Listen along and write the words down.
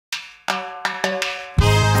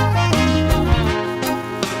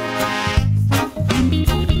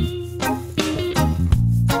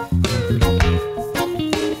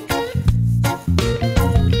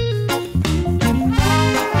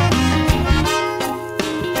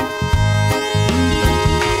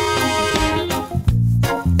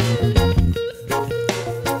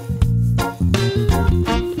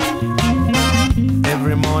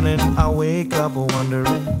up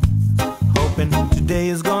wondering, hoping today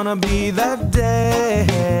is gonna be that day.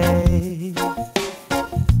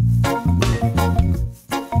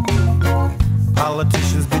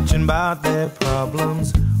 Politicians bitching about their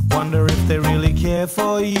problems, wonder if they really care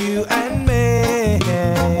for you and me.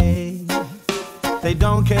 They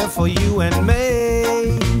don't care for you and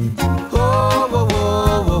me. Oh, oh,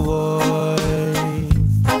 oh, oh,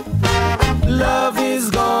 oh. Love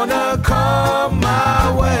is gonna come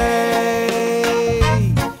my way.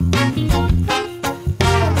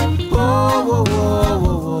 Oh, oh, oh,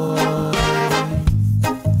 oh,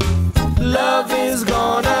 oh. Love is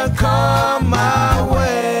gonna come my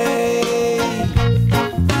way.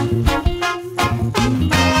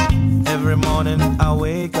 Every morning I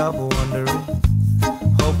wake up wondering,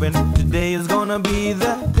 hoping today is gonna be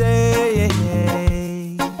that day.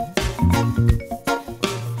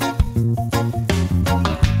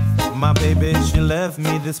 My baby, she left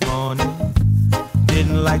me this morning,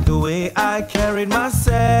 didn't like the way I carried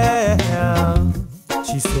myself.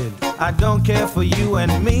 She said, I don't care for you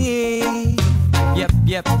and me.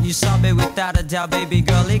 Yep, you saw it without a doubt, baby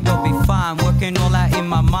girl, it gon' be fine. Working all out in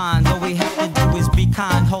my mind, all we have to do is be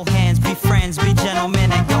kind, hold hands, be friends, be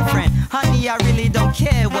gentlemen and girlfriend. Honey, I really don't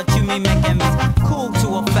care what you mean making me cool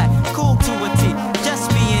to a fact, cool to a T.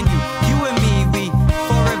 Just me and you and me, we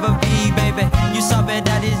forever be, baby. You saw it,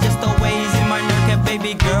 that is just the ways in my nerve,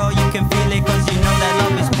 baby girl, you can feel it, cause you know that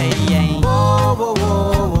love is paying. Oh, oh,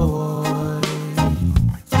 oh, oh, oh.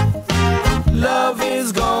 Love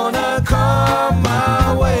is gonna come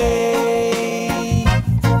my way.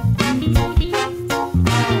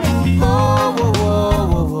 Oh, oh, oh,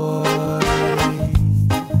 oh, oh.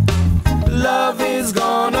 Love is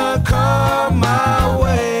gonna come my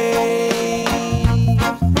way.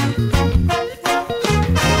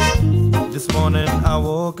 This morning I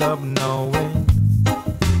woke up knowing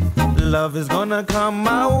love is gonna come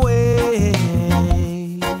my way.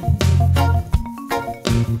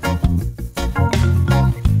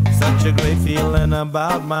 Such a great feeling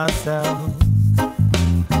about myself.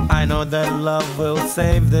 I know that love will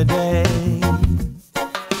save the day.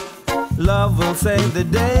 Love will save the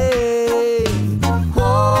day.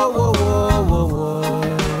 Whoa, whoa, whoa, whoa, whoa.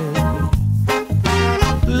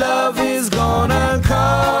 Love is gonna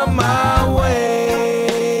come my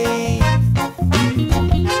way.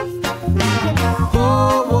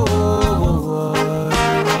 Whoa, whoa, whoa, whoa.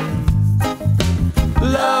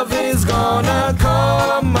 Love is gonna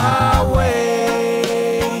come my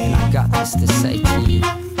way. I got this to say to you.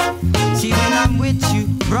 See, when I'm with you,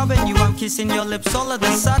 rubbing you, I'm kissing your lips. All of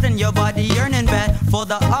a sudden, your body yearning bad for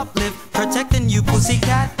the uplift, protecting you,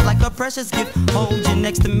 pussycat, like a precious gift. Hold you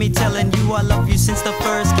next to me, telling you I love you since the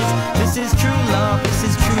first kiss. This is true love, this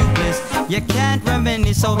is true bliss. You can't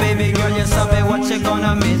reminisce, so baby girl, you're something what you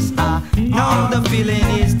gonna miss. I know the feeling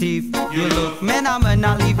is deep. You look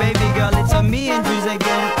phenomenally, baby girl. It's a me and Drewz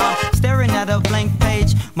again. Staring at a blank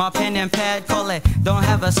page, my pen and pad call it. Don't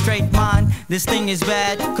have a straight mind. This thing is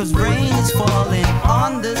bad, cause rain is falling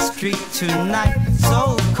on the street tonight.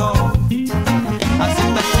 So cold. I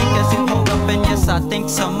sip a shake as it hold up, and yes, I think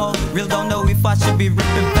some more. Real don't know if I should be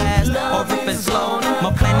ripping fast or ripping slow.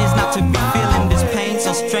 My plan is not to be feeling this pain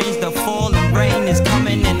so strange. The falling rain is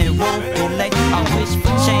coming and it won't be late. I wish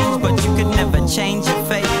for change, but you could never change your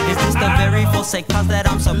fate. Is this the very false cause that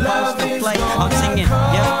I'm supposed to play? I'm singing,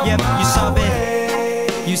 yep, you saw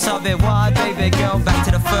it. You saw it, why, baby girl? Back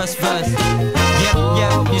to the first verse.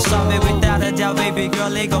 Yep, you saw it without a doubt, baby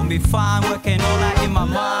girl. It gon' be fine. Working all out in my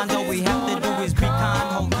mind, all we have